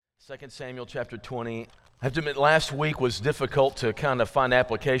2 Samuel chapter 20. I have to admit, last week was difficult to kind of find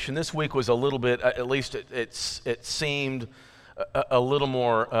application. This week was a little bit, at least it seemed a little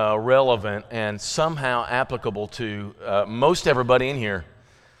more relevant and somehow applicable to most everybody in here.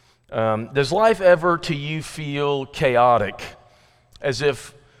 Does life ever to you feel chaotic, as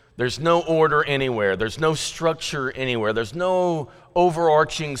if there's no order anywhere, there's no structure anywhere, there's no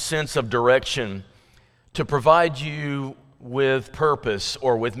overarching sense of direction to provide you with purpose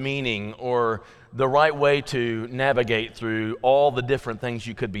or with meaning or the right way to navigate through all the different things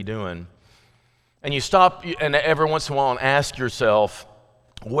you could be doing? And you stop and every once in a while and ask yourself,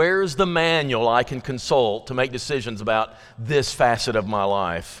 where's the manual I can consult to make decisions about this facet of my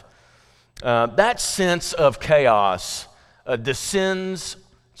life? That sense of chaos descends.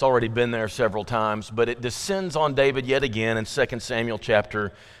 It's already been there several times, but it descends on David yet again in 2 Samuel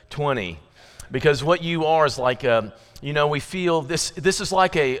chapter 20. Because what you are is like, we feel this is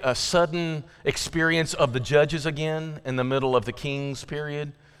like a sudden experience of the judges again in the middle of the king's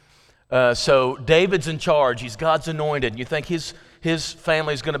period. So David's in charge. He's God's anointed. You think his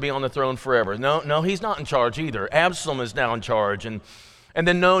family is going to be on the throne forever. No, he's not in charge either. Absalom is now in charge. And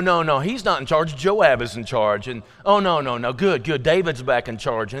then no, he's not in charge. Joab is in charge. And no, good. David's back in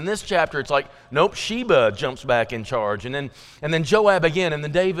charge. And in this chapter, it's like, nope, Sheba jumps back in charge. And then Joab again. And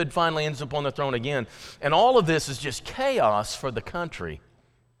then David finally ends up on the throne again. And all of this is just chaos for the country.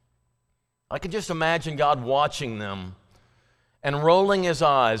 I can just imagine God watching them and rolling his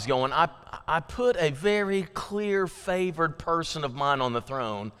eyes, going, I put a very clear, favored person of mine on the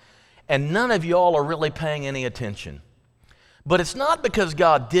throne, and none of y'all are really paying any attention. But it's not because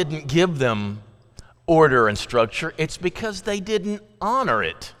God didn't give them order and structure. It's because they didn't honor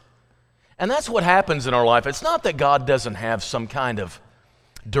it. And that's what happens in our life. It's not that God doesn't have some kind of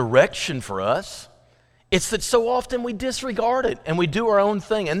direction for us. It's that so often we disregard it and we do our own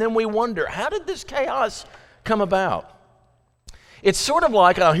thing. And then we wonder, how did this chaos come about? It's sort of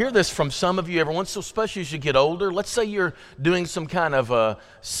like, I'll hear this from some of you every once, especially as you get older. Let's say you're doing some kind of a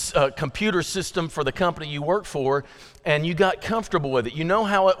computer system for the company you work for, and you got comfortable with it. You know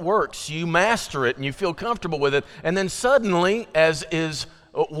how it works. You master it, and you feel comfortable with it. And then suddenly, as is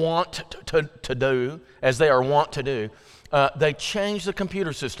wont to do, as they are wont to do, they change the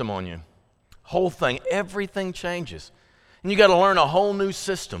computer system on you. Whole thing, everything changes. And you got to learn a whole new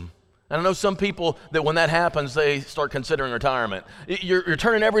system. And I know some people that when that happens, they start considering retirement. You're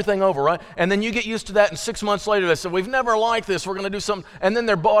turning everything over, right? And then you get used to that, and 6 months later they say, we've never liked this, we're going to do something. And then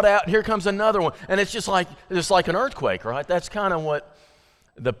they're bought out, and here comes another one. And it's just like an earthquake, right? That's kind of what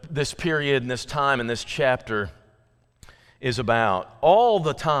this period and this time and this chapter is about. All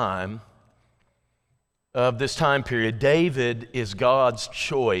the time of this time period, David is God's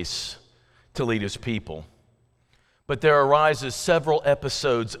choice to lead his people. But there arises several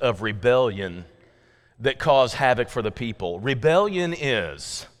episodes of rebellion that cause havoc for the people. Rebellion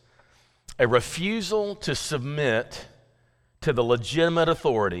is a refusal to submit to the legitimate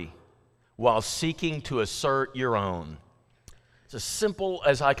authority while seeking to assert your own. It's as simple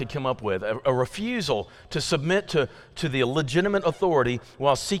as I could come up with. A refusal to submit to the legitimate authority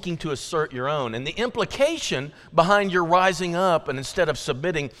while seeking to assert your own. And the implication behind your rising up and instead of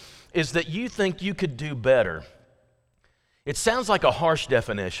submitting is that you think you could do better. It sounds like a harsh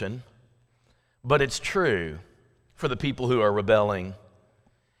definition, but it's true for the people who are rebelling.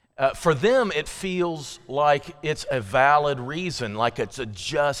 For them, it feels like it's a valid reason, like it's a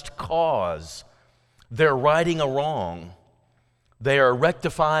just cause. They're righting a wrong. They are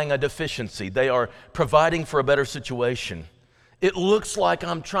rectifying a deficiency. They are providing for a better situation. It looks like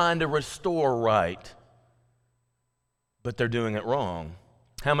I'm trying to restore right, but they're doing it wrong.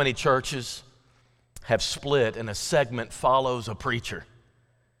 How many churches have split and a segment follows a preacher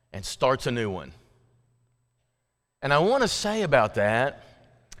and starts a new one? And I want to say about that,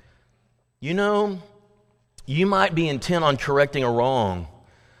 you might be intent on correcting a wrong,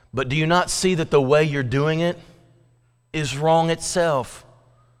 but do you not see that the way you're doing it is wrong itself?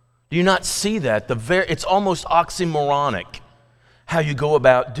 Do you not see that? It's almost oxymoronic how you go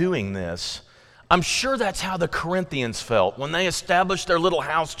about doing this. I'm sure that's how the Corinthians felt when they established their little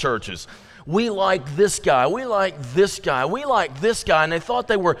house churches. We like this guy, we like this guy, we like this guy, and they thought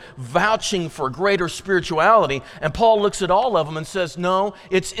they were vouching for greater spirituality, and Paul looks at all of them and says, no,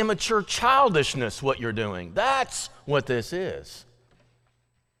 it's immature childishness what you're doing. That's what this is.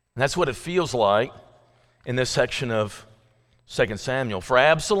 And that's what it feels like in this section of 2 Samuel. For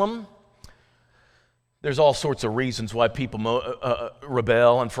Absalom, there's all sorts of reasons why people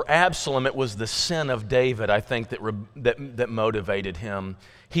rebel, and for Absalom, it was the sin of David, I think, that motivated him.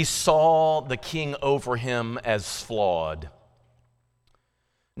 He saw the king over him as flawed.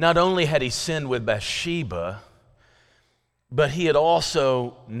 Not only had he sinned with Bathsheba, but he had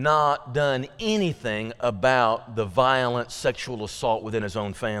also not done anything about the violent sexual assault within his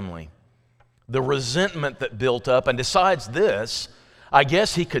own family. The resentment that built up, and besides this, I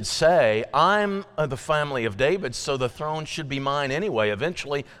guess he could say, I'm of the family of David, so the throne should be mine anyway.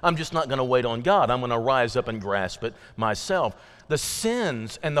 Eventually, I'm just not going to wait on God. I'm going to rise up and grasp it myself. The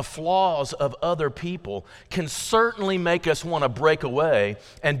sins and the flaws of other people can certainly make us want to break away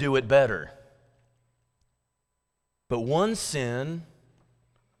and do it better. But one sin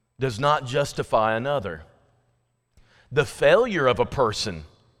does not justify another. The failure of a person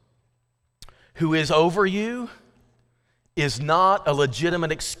who is over you is not a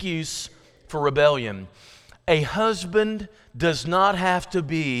legitimate excuse for rebellion. A husband does not have to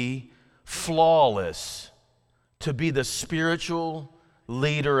be flawless to be the spiritual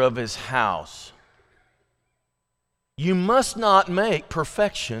leader of his house. You must not make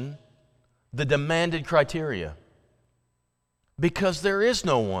perfection the demanded criteria, because there is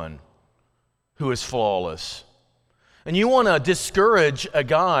no one who is flawless. And you want to discourage a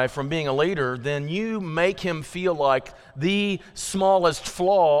guy from being a leader, then you make him feel like the smallest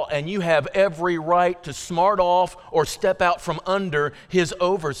flaw, and you have every right to smart off or step out from under his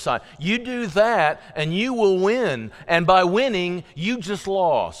oversight. You do that, and you will win. And by winning, you just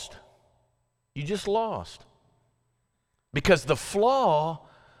lost. You just lost. Because the flaw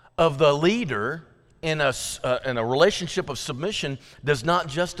of the leader in a relationship of submission does not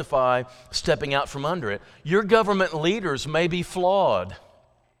justify stepping out from under it. Your government leaders may be flawed.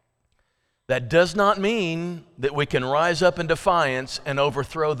 That does not mean that we can rise up in defiance and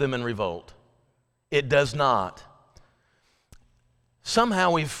overthrow them in revolt. It does not. Somehow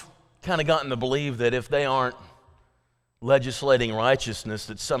we've kind of gotten to believe that if they aren't legislating righteousness,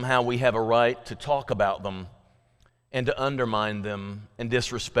 that somehow we have a right to talk about them and to undermine them and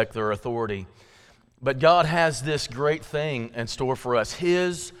disrespect their authority. But God has this great thing in store for us.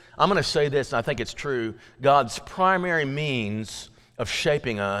 I'm going to say this, and I think it's true, God's primary means of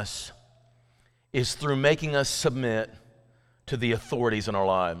shaping us is through making us submit to the authorities in our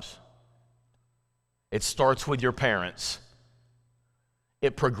lives. It starts with your parents.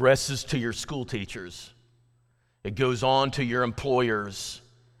 It progresses to your school teachers. It goes on to your employers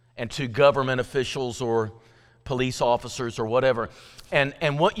and to government officials or police officers or whatever.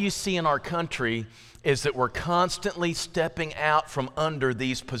 And what you see in our country is that we're constantly stepping out from under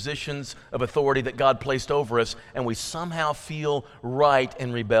these positions of authority that God placed over us, and we somehow feel right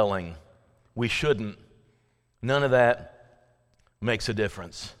in rebelling. We shouldn't. None of that makes a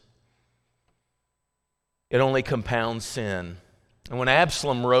difference. It only compounds sin. And when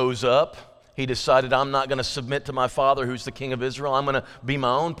Absalom rose up, he decided, I'm not going to submit to my father who's the king of Israel. I'm going to be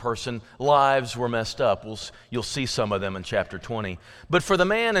my own person. Lives were messed up. You'll see some of them in chapter 20. But for the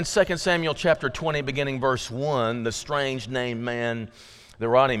man in 2 Samuel chapter 20, beginning verse 1, the strange named man that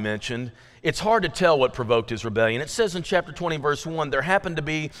Ronnie mentioned, it's hard to tell what provoked his rebellion. It says in chapter 20, verse 1, there happened to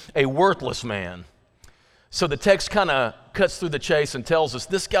be a worthless man. So the text kind of cuts through the chase and tells us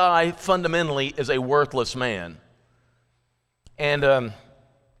this guy fundamentally is a worthless man. And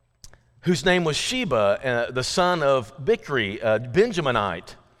whose name was Sheba, the son of Bichri, a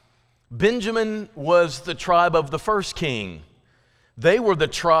Benjaminite. Benjamin was the tribe of the first king. They were the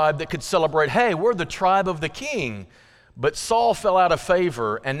tribe that could celebrate, hey, we're the tribe of the king. But Saul fell out of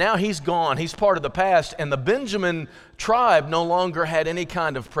favor, and now he's gone. He's part of the past, and the Benjamin tribe no longer had any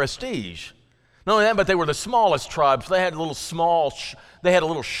kind of prestige. Not only that, but they were the smallest tribes. They had a little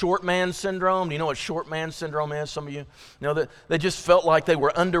short man syndrome. Do you know what short man syndrome is, some of you? That they just felt like they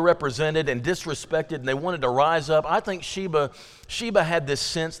were underrepresented and disrespected, and they wanted to rise up. I think Sheba had this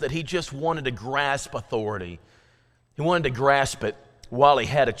sense that he just wanted to grasp authority. He wanted to grasp it while he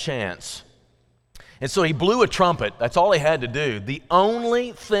had a chance. And so he blew a trumpet. That's all he had to do. The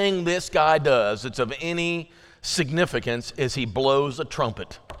only thing this guy does that's of any significance is he blows a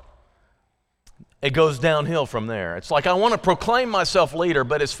trumpet. It goes downhill from there. It's like, I want to proclaim myself leader,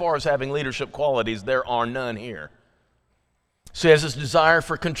 but as far as having leadership qualities, there are none here. So he has this desire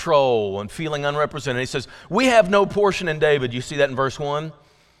for control and feeling unrepresented. He says, we have no portion in David. You see that in verse 1?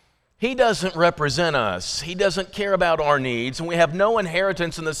 He doesn't represent us. He doesn't care about our needs, and we have no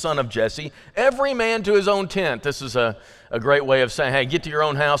inheritance in the son of Jesse. Every man to his own tent. This is a great way of saying, hey, get to your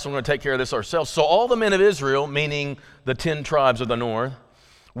own house, and we're going to take care of this ourselves. So all the men of Israel, meaning the 10 tribes of the north,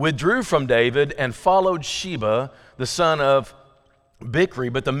 withdrew from David and followed Sheba, the son of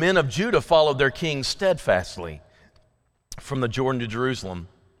Bichri, but the men of Judah followed their king steadfastly from the Jordan to Jerusalem.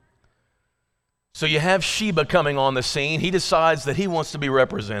 So you have Sheba coming on the scene. He decides that he wants to be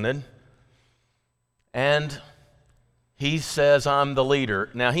represented, and He says, I'm the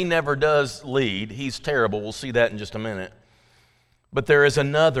leader. Now, he never does lead. He's terrible. We'll see that in just a minute. But there is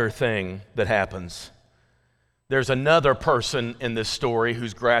another thing that happens. There's another person in this story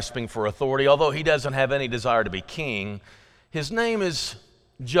who's grasping for authority, although he doesn't have any desire to be king. His name is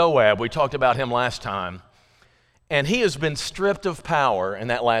Joab. We talked about him last time. And he has been stripped of power in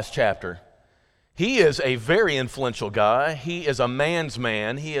that last chapter. He is a very influential guy. He is a man's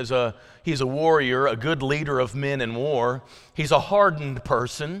man. He's a warrior, a good leader of men in war. He's a hardened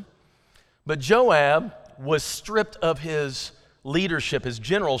person. But Joab was stripped of his leadership, his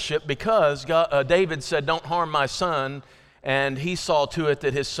generalship, because David said, don't harm my son, and he saw to it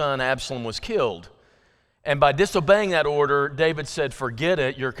that his son Absalom was killed. And by disobeying that order, David said, forget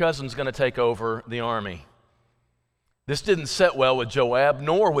it, your cousin's going to take over the army. This didn't sit well with Joab,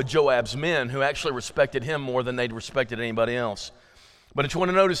 nor with Joab's men, who actually respected him more than they'd respected anybody else. But I just want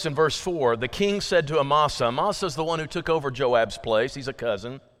to notice in verse 4, the king said to Amasa, Amasa's the one who took over Joab's place, he's a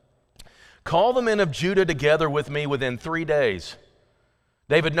cousin, call the men of Judah together with me within 3 days.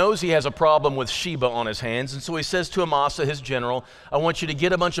 David knows he has a problem with Sheba on his hands, and so he says to Amasa, his general, I want you to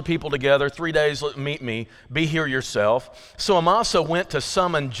get a bunch of people together, 3 days, meet me, be here yourself. So Amasa went to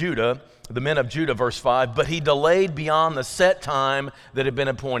summon Judah, the men of Judah, verse 5, but he delayed beyond the set time that had been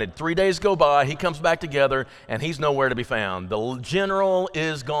appointed. 3 days go by, he comes back together, and he's nowhere to be found. The general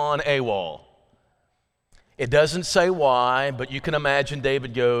is gone AWOL. It doesn't say why, but you can imagine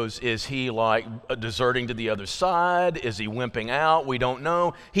David goes, is he like deserting to the other side? Is he wimping out? We don't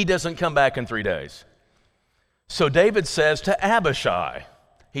know. He doesn't come back in 3 days. So David says to Abishai,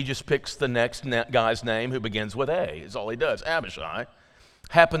 he just picks the next guy's name who begins with A, is all he does. Abishai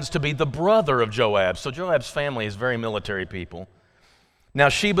happens to be the brother of Joab. So Joab's family is very military people. Now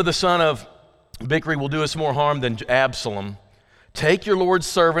Sheba the son of Bichri will do us more harm than Absalom. Take your Lord's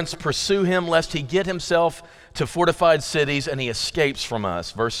servants, pursue him, lest he get himself to fortified cities and he escapes from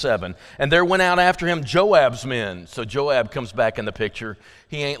us. Verse 7. And there went out after him Joab's men. So Joab comes back in the picture.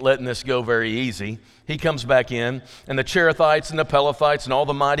 He ain't letting this go very easy. He comes back in, and the Cherethites and the Pelethites and all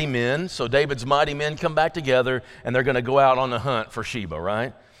the mighty men. So David's mighty men come back together, and they're going to go out on the hunt for Sheba,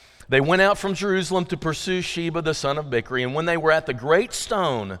 right? They went out from Jerusalem to pursue Sheba the son of Bichri, and when they were at the great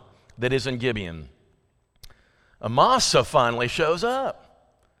stone that is in Gibeon, Amasa finally shows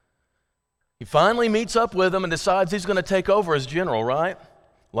up. He finally meets up with them and decides he's going to take over as general, right?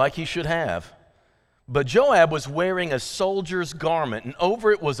 Like he should have. But Joab was wearing a soldier's garment, and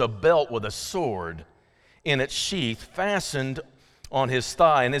over it was a belt with a sword in its sheath fastened on his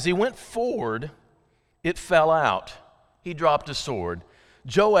thigh. And as he went forward, it fell out. He dropped his sword.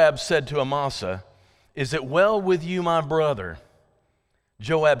 Joab said to Amasa, is it well with you, my brother?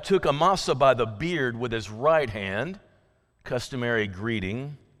 Joab took Amasa by the beard with his right hand, customary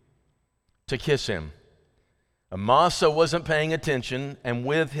greeting, to kiss him. Amasa wasn't paying attention, and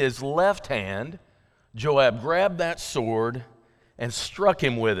with his left hand, Joab grabbed that sword and struck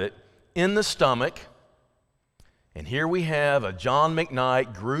him with it in the stomach. And here we have a John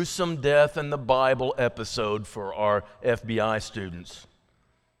McKnight gruesome death in the Bible episode for our FBI students.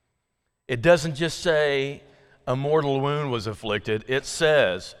 It doesn't just say a mortal wound was afflicted. It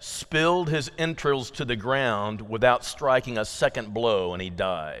says, spilled his entrails to the ground without striking a second blow, and he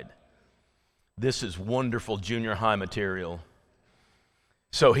died. This is wonderful junior high material.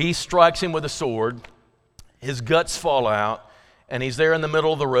 So he strikes him with a sword. His guts fall out, and he's there in the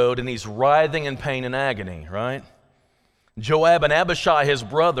middle of the road, and he's writhing in pain and agony, right? Joab and Abishai, his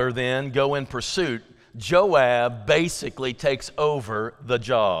brother, then go in pursuit. Joab basically takes over the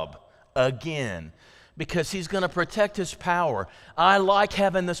job again, because he's going to protect his power. I like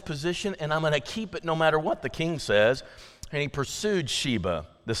having this position, and I'm going to keep it no matter what the king says. And he pursued Sheba,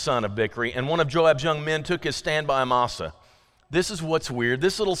 the son of Bichri, and one of Joab's young men took his stand by Amasa. This is what's weird,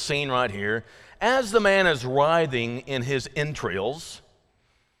 this little scene right here. As the man is writhing in his entrails,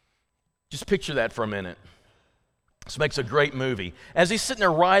 just picture that for a minute. This makes a great movie. As he's sitting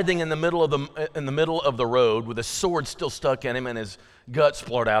there writhing in the middle of the road with a sword still stuck in him and his guts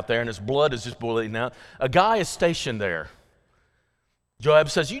poured out there and his blood is just bleeding out, a guy is stationed there. Joab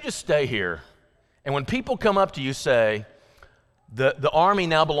says, you just stay here. And when people come up to you, say, the army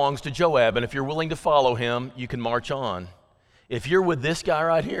now belongs to Joab, and if you're willing to follow him, you can march on. If you're with this guy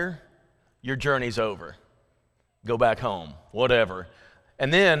right here, your journey's over. Go back home, whatever.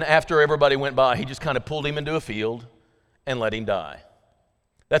 And then after everybody went by, he just kind of pulled him into a field and let him die.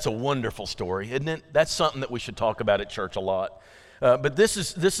 That's a wonderful story, isn't it? That's something that we should talk about at church a lot. But this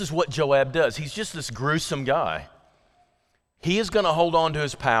is what Joab does. He's just this gruesome guy. He is going to hold on to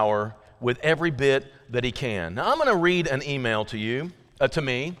his power with every bit that he can. Now, I'm going to read an email to you, to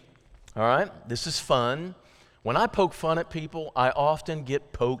me. All right? This is fun. When I poke fun at people, I often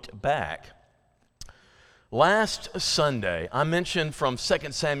get poked back. Last Sunday, I mentioned from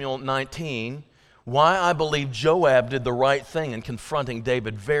 2 Samuel 19 why I believe Joab did the right thing in confronting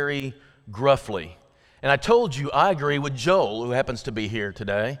David very gruffly. And I told you I agree with Joel, who happens to be here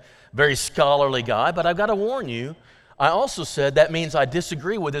today, very scholarly guy, but I've got to warn you, I also said that means I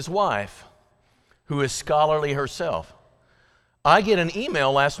disagree with his wife, who is scholarly herself. I get an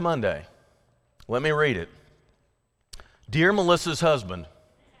email last Monday. Let me read it. Dear Melissa's husband,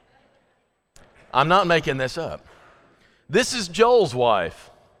 I'm not making this up. This is Joel's wife.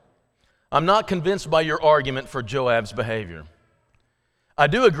 I'm not convinced by your argument for Joab's behavior. I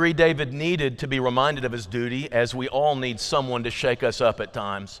do agree David needed to be reminded of his duty, as we all need someone to shake us up at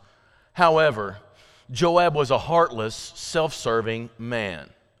times. However, Joab was a heartless, self-serving man.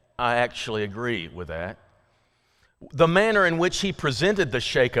 I actually agree with that. The manner in which he presented the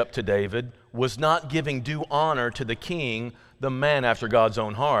shakeup to David was not giving due honor to the king, the man after God's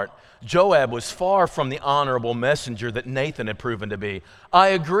own heart. Joab was far from the honorable messenger that Nathan had proven to be. I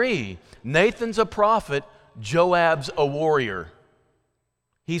agree. Nathan's a prophet, Joab's a warrior.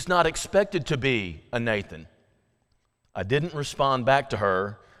 He's not expected to be a Nathan. I didn't respond back to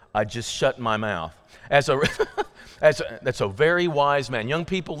her. I just shut my mouth. That's a very wise man. Young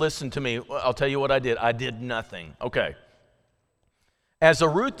people, listen to me. I'll tell you what I did. I did nothing. Okay. As a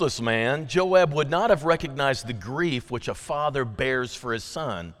ruthless man, Joab would not have recognized the grief which a father bears for his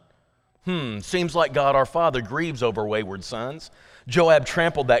son. Seems like God our Father grieves over wayward sons. Joab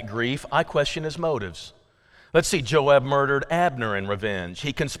trampled that grief. I question his motives. Let's see, Joab murdered Abner in revenge.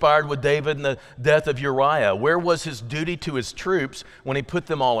 He conspired with David in the death of Uriah. Where was his duty to his troops when he put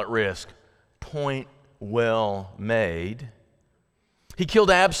them all at risk? Point well made. He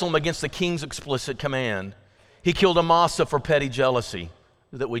killed Absalom against the king's explicit command. He killed Amasa for petty jealousy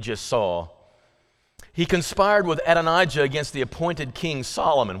that we just saw. He conspired with Adonijah against the appointed king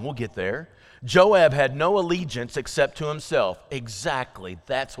Solomon. We'll get there. Joab had no allegiance except to himself. Exactly.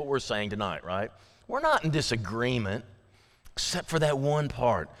 That's what we're saying tonight, right? We're not in disagreement, except for that one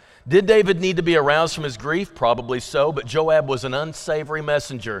part. Did David need to be aroused from his grief? Probably so, but Joab was an unsavory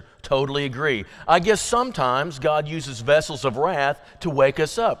messenger. Totally agree. I guess sometimes God uses vessels of wrath to wake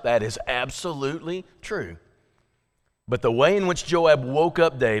us up. That is absolutely true. But the way in which Joab woke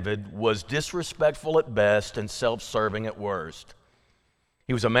up David was disrespectful at best and self-serving at worst.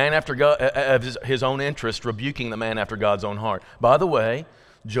 He was a man after God, of his own interest, rebuking the man after God's own heart. By the way,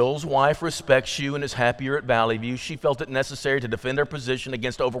 Joel's wife respects you and is happier at Valley View. She felt it necessary to defend her position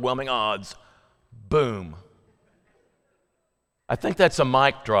against overwhelming odds. Boom. I think that's a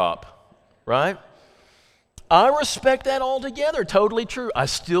mic drop, right? I respect that altogether. Totally true. I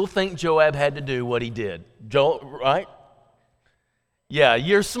still think Joab had to do what he did. Joel, right? Yeah,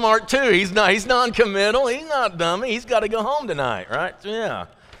 you're smart too. He's non-committal. He's not dummy. He's got to go home tonight, right? Yeah.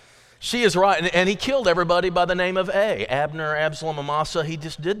 She is right. And he killed everybody by the name of A. Abner, Absalom, Amasa. He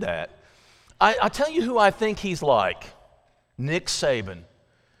just did that. I tell you who I think he's like. Nick Saban.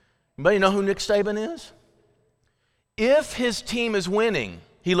 Anybody know who Nick Saban is? If his team is winning,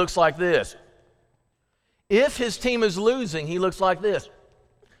 he looks like this. If his team is losing, he looks like this.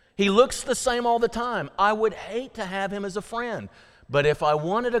 He looks the same all the time. I would hate to have him as a friend. But if I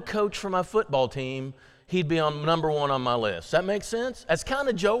wanted a coach for my football team, he'd be on number one on my list. That makes sense? That's kind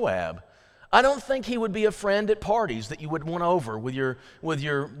of Joab. I don't think he would be a friend at parties that you would want over with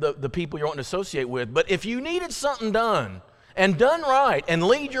the people you're wanting to associate with. But if you needed something done and done right and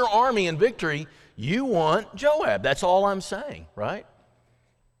lead your army in victory, you want Joab. That's all I'm saying, right?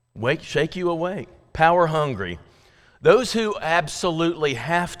 Shake you awake. Power hungry. Those who absolutely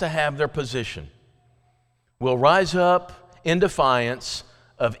have to have their position will rise up in defiance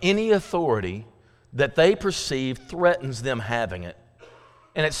of any authority that they perceive threatens them having it.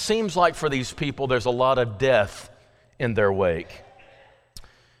 And it seems like for these people, there's a lot of death in their wake.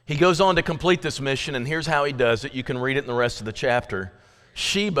 He goes on to complete this mission, and here's how he does it. You can read it in the rest of the chapter.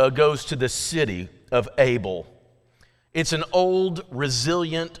 Sheba goes to the city of Abel. It's an old,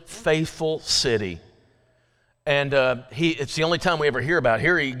 resilient, faithful city. And it's the only time we ever hear about it.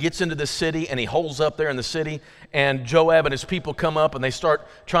 Here he gets into the city and he holds up there in the city, and Joab and his people come up and they start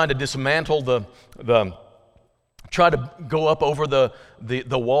trying to dismantle try to go up over the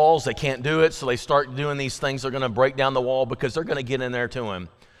walls. They can't do it, so they start doing these things. They're going to break down the wall because they're going to get in there to him.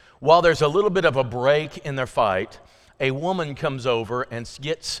 While there's a little bit of a break in their fight, a woman comes over and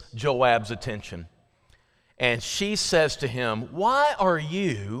gets Joab's attention. And she says to him, "Why are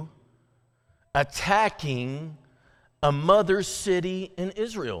you attacking a mother city in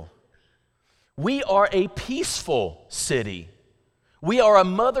Israel? We are a peaceful city. We are a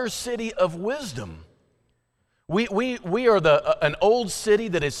mother city of wisdom. We are an old city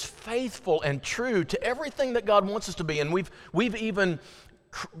that is faithful and true to everything that God wants us to be. And we've even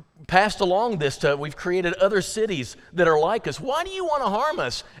passed along this we've created other cities that are like us. Why do you want to harm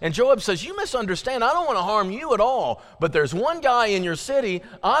us? And Joab says, you misunderstand. I don't want to harm you at all. But there's one guy in your city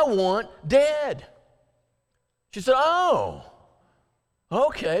I want dead. She said, oh,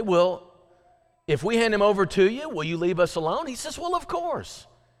 okay, well, if we hand him over to you, will you leave us alone? He says, well, of course.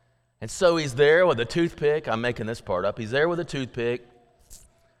 And so he's there with a toothpick. I'm making this part up. He's there with a toothpick,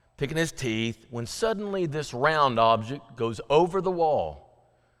 picking his teeth, when suddenly this round object goes over the wall,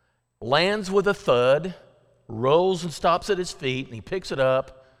 lands with a thud, rolls and stops at his feet, and he picks it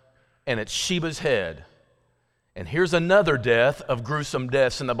up, and it's Sheba's head. And here's another death of gruesome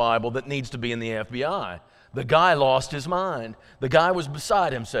deaths in the Bible that needs to be in the FBI. The guy lost his mind. The guy was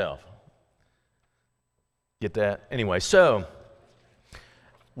beside himself. Get that? Anyway, so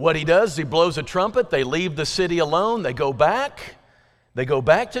what he does is he blows a trumpet. They leave the city alone. They go back. They go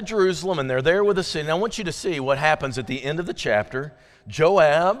back to Jerusalem, and they're there with the city. Now, I want you to see what happens at the end of the chapter.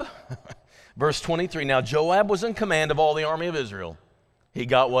 Joab, verse 23. Now, Joab was in command of all the army of Israel. He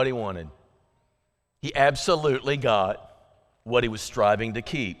got what he wanted. He absolutely got what he was striving to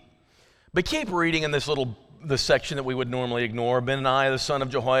keep. But keep reading in the section that we would normally ignore. Benaiah, the son of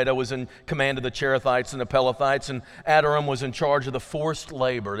Jehoiada, was in command of the Cherethites and the Pelethites, and Adoram was in charge of the forced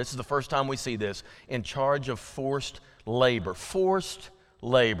labor. This is the first time we see this, in charge of forced labor. Forced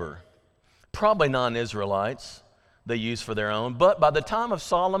labor. Probably non-Israelites they use for their own, but by the time of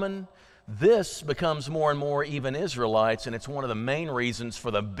Solomon, this becomes more and more even Israelites, and it's one of the main reasons for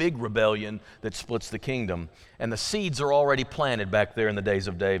the big rebellion that splits the kingdom. And the seeds are already planted back there in the days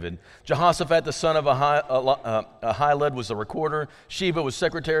of David. Jehoshaphat, the son of Ahilud, was the recorder. Sheba was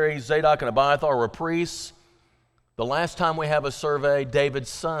secretary. Zadok and Abiathar were priests. The last time we have a survey,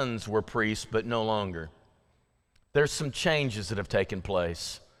 David's sons were priests, but no longer. There's some changes that have taken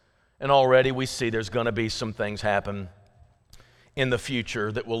place. And already we see there's going to be some things happen in the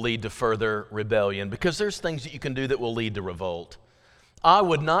future that will lead to further rebellion, because there's things that you can do that will lead to revolt. I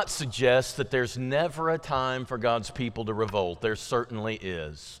would not suggest that there's never a time for God's people to revolt. There certainly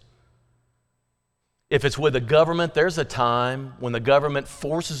is. If it's with the government, there's a time when the government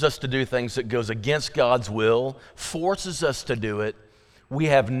forces us to do things that goes against God's will, forces us to do it. We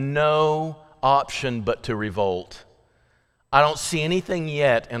have no option but to revolt. I don't see anything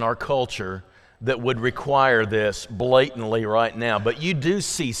yet in our culture that would require this blatantly right now. But you do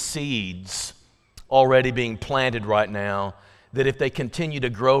see seeds already being planted right now that if they continue to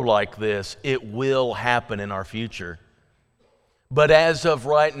grow like this, it will happen in our future. But as of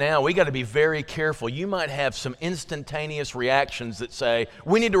right now, we got to be very careful. You might have some instantaneous reactions that say,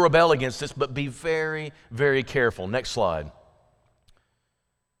 we need to rebel against this, but be very, very careful. Next slide.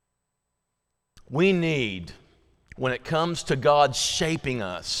 We need, when it comes to God shaping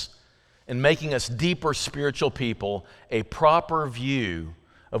us and making us deeper spiritual people, a proper view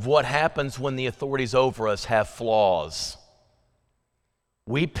of what happens when the authorities over us have flaws.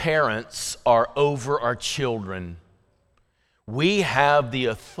 We parents are over our children. We have the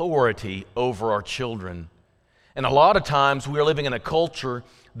authority over our children. And a lot of times we're living in a culture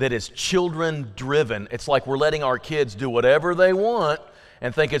that is children-driven. It's like we're letting our kids do whatever they want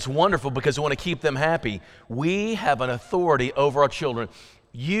and think it's wonderful because we want to keep them happy. We have an authority over our children.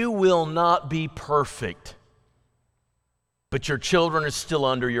 You will not be perfect, but your children are still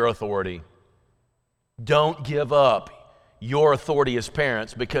under your authority. Don't give up your authority as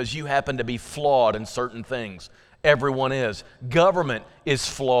parents because you happen to be flawed in certain things. Everyone is. Government is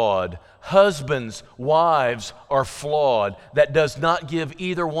flawed. Husbands, wives are flawed. That does not give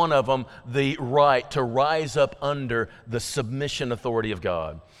either one of them the right to rise up under the submission authority of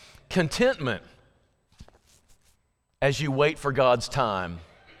God. Contentment as you wait for God's time.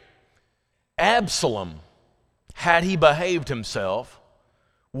 Absalom, had he behaved himself,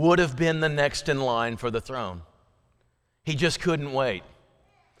 would have been the next in line for the throne. He just couldn't wait.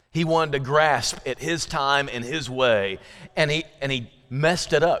 He wanted to grasp at his time and his way, and he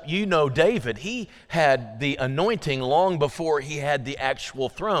messed it up. You know David, he had the anointing long before he had the actual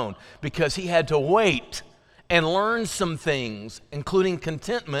throne because he had to wait and learn some things, including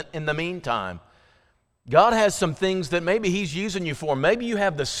contentment in the meantime. God has some things that maybe he's using you for, maybe you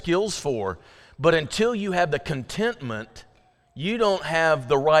have the skills for, but until you have the contentment, you don't have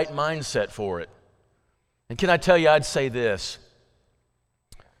the right mindset for it. And can I tell you, I'd say this.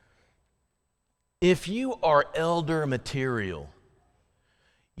 If you are elder material,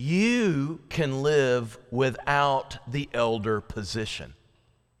 you can live without the elder position.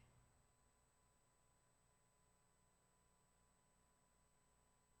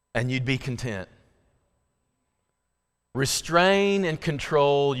 And you'd be content. Restrain and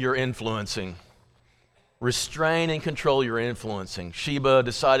control your influencing. Restrain and control your influencing. Sheba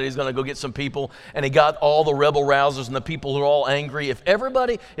decided he's going to go get some people, and he got all the rebel rousers and the people who are all angry.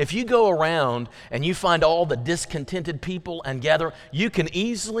 If you go around and you find all the discontented people and gather, you can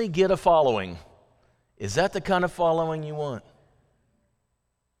easily get a following. Is that the kind of following you want?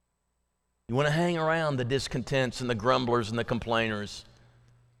 You want to hang around the discontents and the grumblers and the complainers.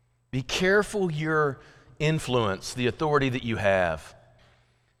 Be careful your influence, the authority that you have.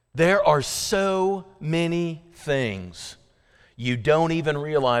 There are so many things you don't even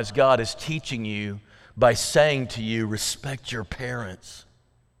realize God is teaching you by saying to you, respect your parents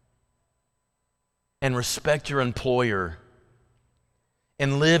and respect your employer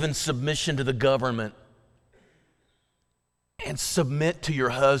and live in submission to the government and submit to your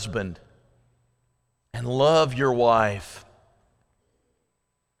husband and love your wife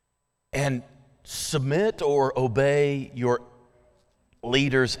and submit or obey your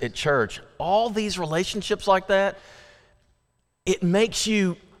leaders at church. All these relationships like that, it makes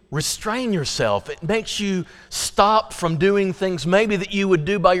you restrain yourself. It makes you stop from doing things maybe that you would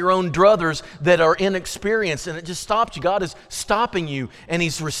do by your own druthers that are inexperienced, and it just stops you. God is stopping you, and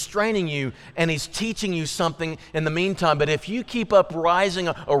He's restraining you, and He's teaching you something in the meantime. But if you keep up rising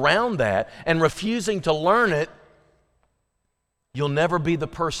around that and refusing to learn it, you'll never be the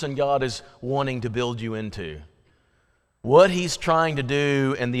person God is wanting to build you into. What He's trying to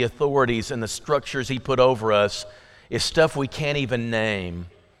do and the authorities and the structures He put over us is stuff we can't even name.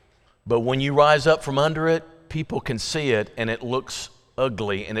 But when you rise up from under it, people can see it, and it looks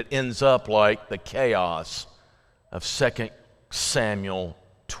ugly, and it ends up like the chaos of 2 Samuel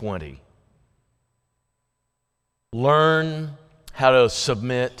 20. Learn how to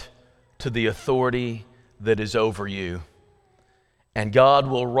submit to the authority that is over you, and God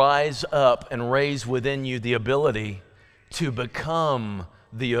will rise up and raise within you the ability to become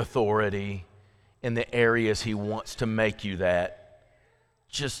the authority in the areas He wants to make you that.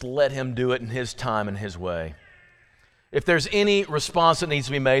 Just let Him do it in His time and His way. If there's any response that needs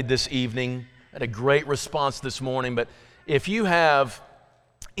to be made this evening, I had a great response this morning, but if you have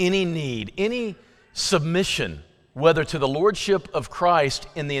any need, any submission, whether to the Lordship of Christ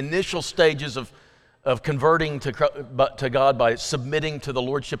in the initial stages of converting to God by submitting to the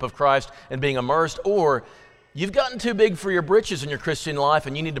Lordship of Christ and being immersed, or you've gotten too big for your britches in your Christian life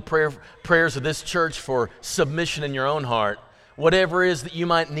and you need to prayers of this church for submission in your own heart, whatever it is that you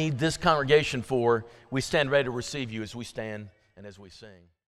might need this congregation for, we stand ready to receive you as we stand and as we sing.